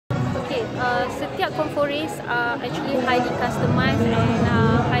Okay, setiap conference are actually highly customized and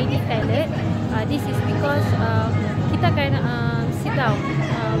highly tailored. This is because kita akan sit down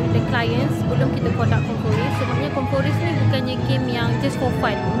with the clients sebelum kita conduct conference. Sebenarnya conference ni bukannya game yang just for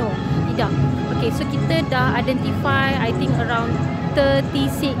fun. No, tidak. Okay, so kita dah identify I think around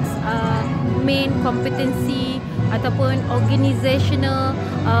 36 main competency ataupun organizational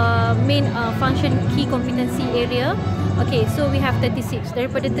main function key competency area. Okay, so we have 36.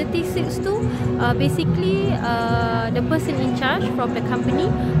 Daripada 36 tu, basically the person in charge from the company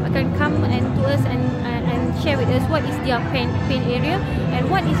akan come and to us and share with us what is their pain area and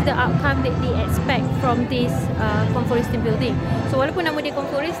what is the outcome that they expect from this conference team building. So walaupun nama dia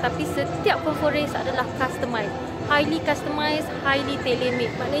conference, tapi setiap conference adalah customized, highly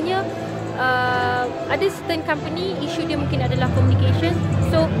tailor-made. Maknanya ada certain company issue dia mungkin adalah communication,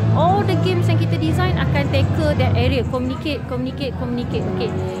 so all the games yang kita design akan tackle that area, communicate. Okay,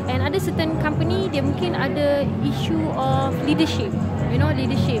 and ada certain company dia mungkin ada issue of leadership,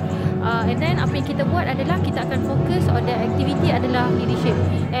 leadership, and then apa yang kita buat adalah kita akan fokus on the activity adalah leadership.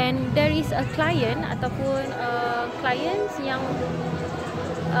 And there is a client ataupun clients yang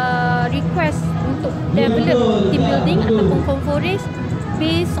request untuk develop team building ataupun conference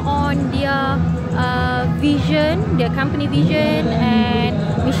based on their vision, their company vision and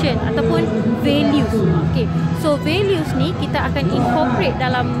mission ataupun values. Okay, so values ni kita akan incorporate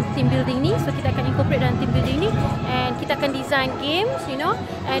dalam team building ni. So kita akan incorporate dalam team building ni and kita akan design games,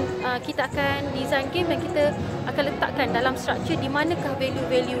 and kita akan design game dan kita akan letakkan dalam structure di manakah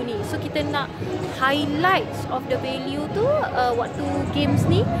value-value ni. So kita nak highlights of the value tu waktu games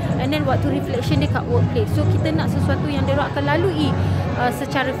ni and then waktu reflection dia kat workplace. So kita nak sesuatu yang dia akan lalui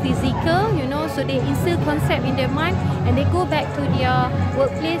secara fizikal, so they instill concept in their mind and they go back to their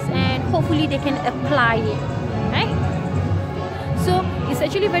workplace and hopefully they can apply it, right? So it's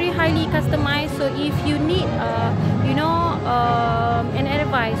actually very highly customized. So if you need an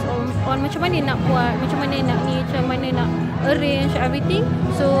advice on macam mana nak buat, macam mana nak arrange everything,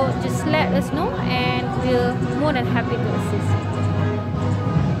 so just let us know and we're more than happy to assist.